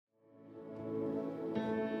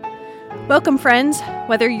Welcome, friends.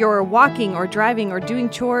 Whether you're walking or driving or doing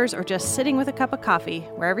chores or just sitting with a cup of coffee,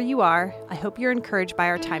 wherever you are, I hope you're encouraged by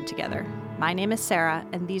our time together. My name is Sarah,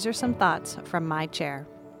 and these are some thoughts from my chair.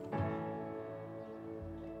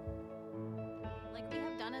 Like we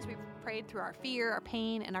have done as we've prayed through our fear, our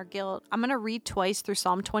pain, and our guilt, I'm going to read twice through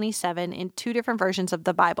Psalm 27 in two different versions of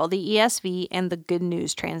the Bible, the ESV and the Good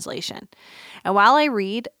News translation. And while I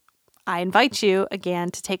read, I invite you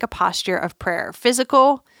again to take a posture of prayer,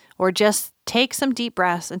 physical, or just take some deep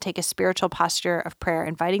breaths and take a spiritual posture of prayer,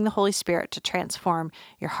 inviting the Holy Spirit to transform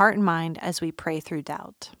your heart and mind as we pray through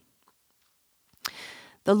doubt.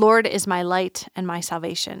 The Lord is my light and my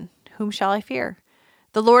salvation. Whom shall I fear?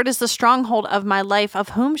 The Lord is the stronghold of my life. Of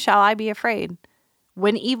whom shall I be afraid?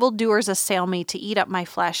 When evildoers assail me to eat up my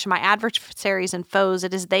flesh, my adversaries and foes,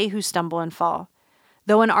 it is they who stumble and fall.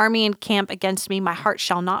 Though an army encamp against me, my heart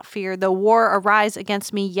shall not fear. Though war arise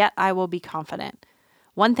against me, yet I will be confident.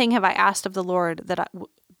 One thing have I asked of the Lord,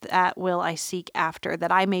 that will I seek after,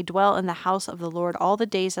 that I may dwell in the house of the Lord all the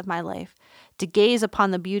days of my life, to gaze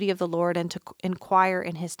upon the beauty of the Lord and to inquire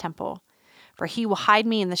in his temple. For he will hide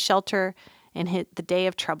me in the shelter in the day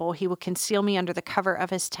of trouble. He will conceal me under the cover of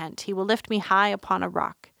his tent. He will lift me high upon a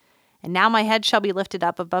rock. And now my head shall be lifted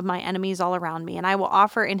up above my enemies all around me, and I will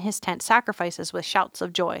offer in his tent sacrifices with shouts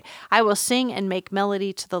of joy. I will sing and make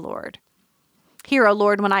melody to the Lord. Hear, O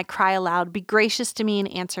Lord, when I cry aloud. Be gracious to me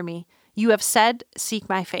and answer me. You have said, seek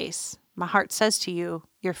my face. My heart says to you,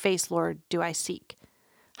 your face, Lord, do I seek.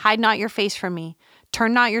 Hide not your face from me.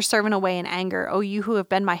 Turn not your servant away in anger. O you who have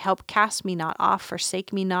been my help, cast me not off.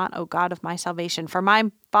 Forsake me not, O God of my salvation. For my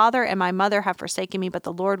father and my mother have forsaken me, but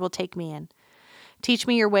the Lord will take me in. Teach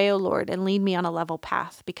me your way, O Lord, and lead me on a level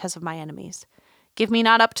path because of my enemies. Give me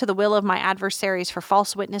not up to the will of my adversaries, for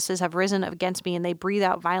false witnesses have risen against me, and they breathe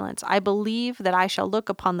out violence. I believe that I shall look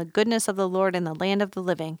upon the goodness of the Lord in the land of the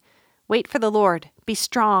living. Wait for the Lord. Be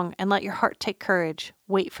strong, and let your heart take courage.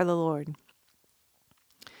 Wait for the Lord.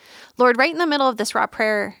 Lord, right in the middle of this raw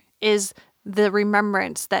prayer is the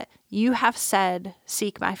remembrance that you have said,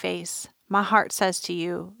 seek my face. My heart says to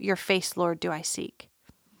you, your face, Lord, do I seek.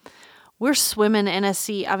 We're swimming in a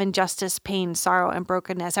sea of injustice, pain, sorrow, and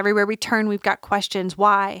brokenness. Everywhere we turn, we've got questions.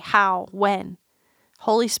 Why? How? When?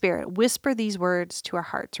 Holy Spirit, whisper these words to our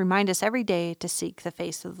hearts. Remind us every day to seek the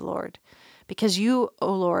face of the Lord. Because you,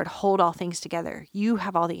 O Lord, hold all things together. You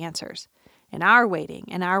have all the answers. In our waiting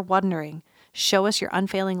and our wondering, show us your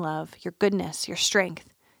unfailing love, your goodness, your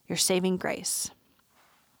strength, your saving grace.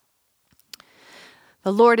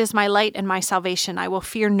 The Lord is my light and my salvation. I will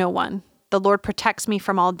fear no one. The Lord protects me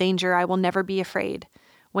from all danger. I will never be afraid.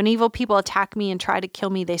 When evil people attack me and try to kill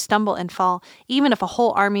me, they stumble and fall. Even if a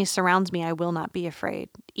whole army surrounds me, I will not be afraid.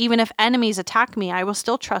 Even if enemies attack me, I will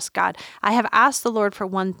still trust God. I have asked the Lord for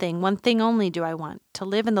one thing only do I want, to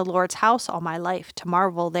live in the Lord's house all my life, to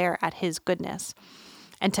marvel there at his goodness,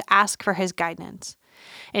 and to ask for his guidance.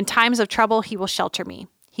 In times of trouble, he will shelter me.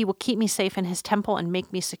 He will keep me safe in his temple and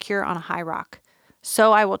make me secure on a high rock.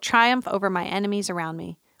 So I will triumph over my enemies around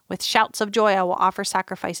me. With shouts of joy, I will offer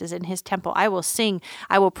sacrifices in his temple. I will sing.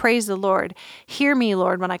 I will praise the Lord. Hear me,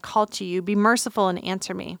 Lord, when I call to you. Be merciful and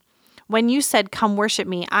answer me. When you said, come worship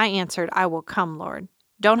me, I answered, I will come, Lord.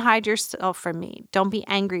 Don't hide yourself from me. Don't be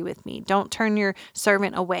angry with me. Don't turn your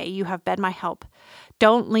servant away. You have been my help.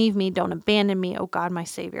 Don't leave me. Don't abandon me, O God, my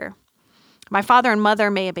Savior. My father and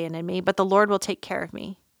mother may abandon me, but the Lord will take care of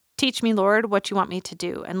me. Teach me, Lord, what you want me to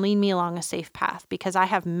do, and lead me along a safe path, because I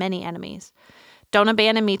have many enemies. Don't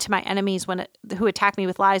abandon me to my enemies who attack me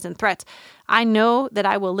with lies and threats. I know that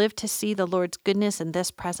I will live to see the Lord's goodness in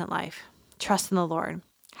this present life. Trust in the Lord.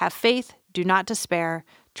 Have faith. Do not despair.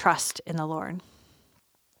 Trust in the Lord.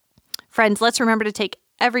 Friends, let's remember to take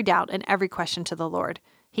every doubt and every question to the Lord.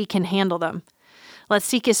 He can handle them. Let's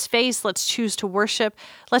seek his face. Let's choose to worship.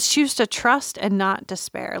 Let's choose to trust and not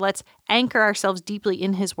despair. Let's anchor ourselves deeply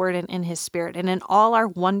in his word and in his spirit. And in all our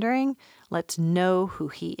wondering, let's know who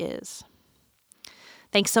he is.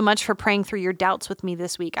 Thanks so much for praying through your doubts with me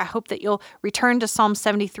this week. I hope that you'll return to Psalm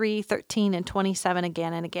 73, 13, and 27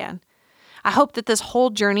 again and again. I hope that this whole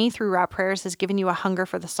journey through raw prayers has given you a hunger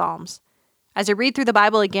for the Psalms. As I read through the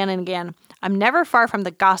Bible again and again, I'm never far from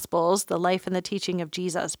the Gospels, the life and the teaching of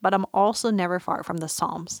Jesus, but I'm also never far from the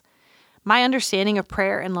Psalms. My understanding of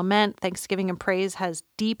prayer and lament, thanksgiving and praise has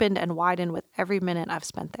deepened and widened with every minute I've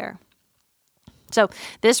spent there. So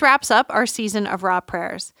this wraps up our season of raw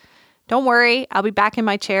prayers. Don't worry, I'll be back in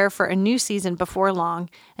my chair for a new season before long.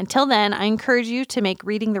 Until then, I encourage you to make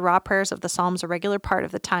reading the raw prayers of the Psalms a regular part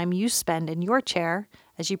of the time you spend in your chair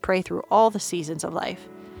as you pray through all the seasons of life.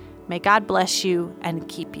 May God bless you and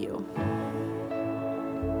keep you.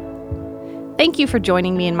 Thank you for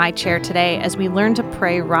joining me in my chair today as we learn to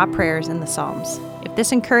pray raw prayers in the Psalms. If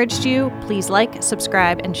this encouraged you, please like,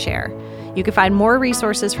 subscribe, and share. You can find more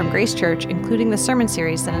resources from Grace Church, including the sermon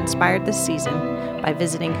series that inspired this season, by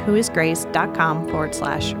visiting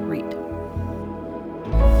whoisgrace.com/resources.